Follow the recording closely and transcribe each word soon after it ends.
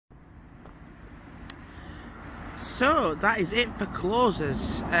So that is it for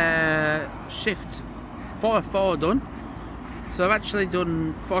closers. Shift 4 done. So I've actually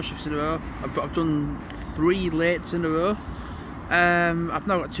done 4 shifts in a row. I've done 3 lates in a row. I've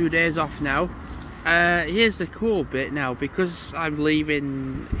now got 2 days off now. Here's the cool bit now, because I'm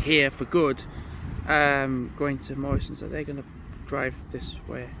leaving here for good. Going to Morrison's. Are they going to drive this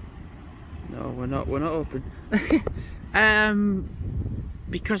way? No, we're not open.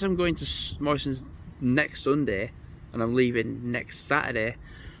 Because I'm going to Morrison's next Sunday and I'm leaving next Saturday,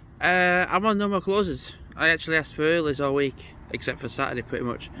 I'm on no more closes. I actually asked for earlies all week, except for Saturday pretty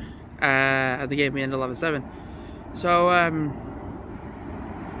much, and they gave me an 11/7. So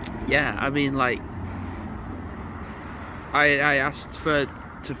yeah, I mean, like, I asked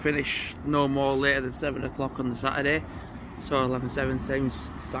to finish no more later than 7 o'clock on the Saturday, so 11/7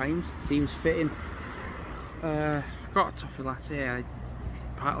 seems fitting. Got a toffee latte. I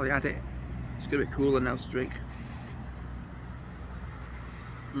partly had it. It's gonna be cooler now to drink.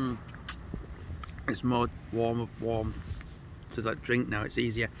 It's more warm to that drink now. It's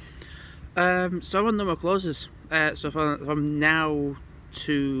easier. So I'm on no more closes. So from now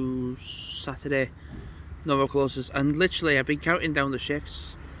to Saturday, no more closes. And literally, I've been counting down the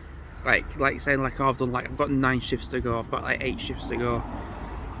shifts, like saying, like, oh, I've got 9 shifts to go. I've got like 8 shifts to go.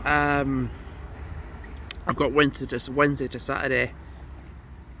 I've got Wednesday to Saturday.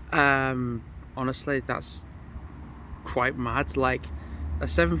 Honestly, that's quite mad. Like a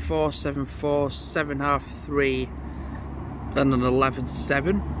 7/4, 7/4, 7.5, 3, and an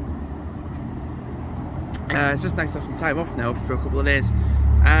 11/7. It's just nice to have some time off now for a couple of days.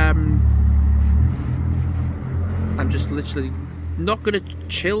 I'm just literally not gonna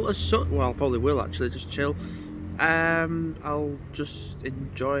chill as such. Well, I probably will actually just chill. I'll just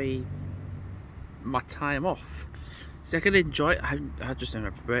enjoy my time off. See, I can enjoy it. I just don't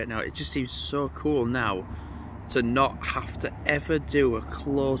remember it now. It just seems so cool now to not have to ever do a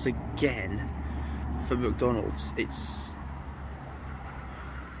close again for McDonald's.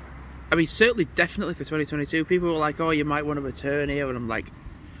 I mean, certainly, definitely for 2022, people were like, oh, you might want to return here, and I'm like,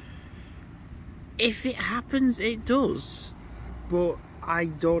 if it happens, it does, but I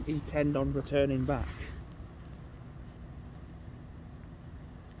don't intend on returning back.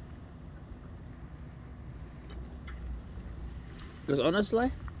 Because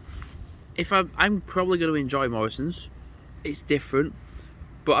honestly, if I'm probably going to enjoy Morrison's. It's different,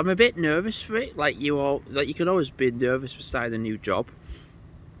 but I'm a bit nervous for it. Like you can always be nervous for starting a new job.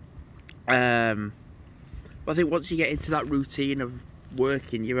 But I think once you get into that routine of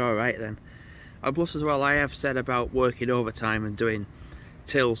working, you're all right then. And plus, as well, I have said about working overtime and doing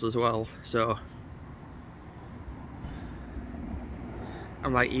tills as well. So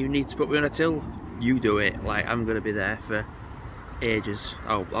I'm like, you need to put me on a till, you do it. Like, I'm going to be there for ages.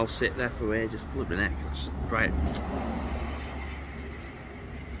 I'll sit there for ages. Flip the neck. Right.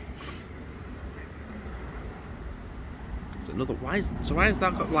 There's another. Why has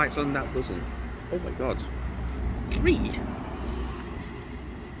that got lights on? That doesn't. Oh my god. 3.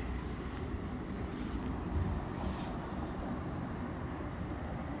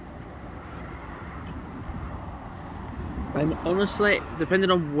 I'm honestly, depending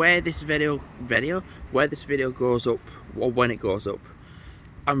on where this video goes up, or when it goes up,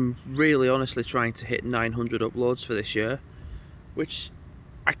 I'm really honestly trying to hit 900 uploads for this year, which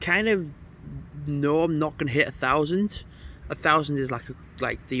I kind of know I'm not going to hit 1,000. 1,000 is like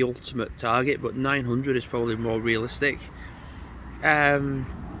the ultimate target, but 900 is probably more realistic.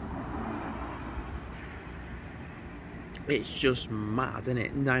 It's just mad, isn't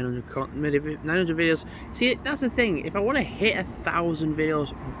it? 900 videos. See, that's the thing. If I want to hit 1,000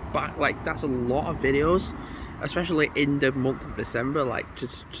 videos back, like, that's a lot of videos, especially in the month of December. Like, to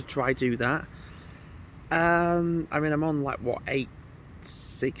try do that. I mean, I'm on like what,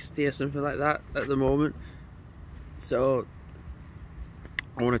 860 or something like that at the moment. So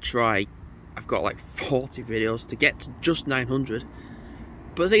I want to try. I've got like 40 videos to get to just 900.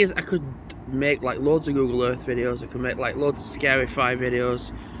 But the thing is, I could make like loads of Google Earth videos. I could make like loads of Scarify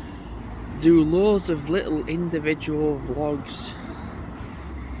videos. Do loads of little individual vlogs.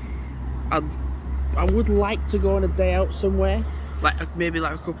 I would like to go on a day out somewhere. Like maybe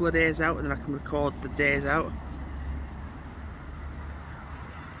like a couple of days out, and then I can record the days out.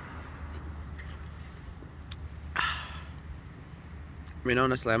 I mean,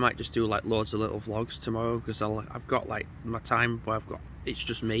 honestly, I might just do like loads of little vlogs tomorrow, because I've got like my time where it's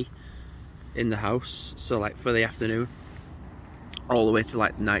just me in the house. So like for the afternoon, all the way to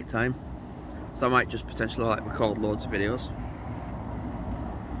like night time. So I might just potentially like record loads of videos.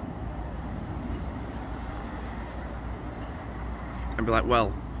 And be like,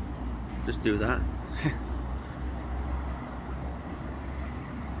 well, just do that.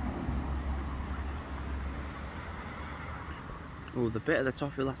 Oh, the bit of the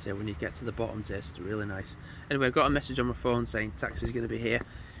toffee latte when you get to the bottom tastes really nice. Anyway, I've got a message on my phone saying taxi's going to be here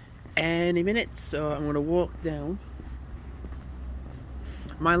any minute, so I'm going to walk down.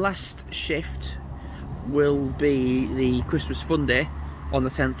 My last shift will be the Christmas fun day on the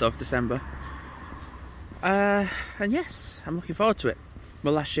 10th of December. And yes, I'm looking forward to it.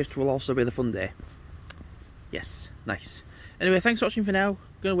 My last shift will also be the fun day. Yes, nice. Anyway, thanks for watching for now.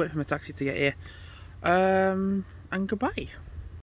 Gonna wait for my taxi to get here. And goodbye.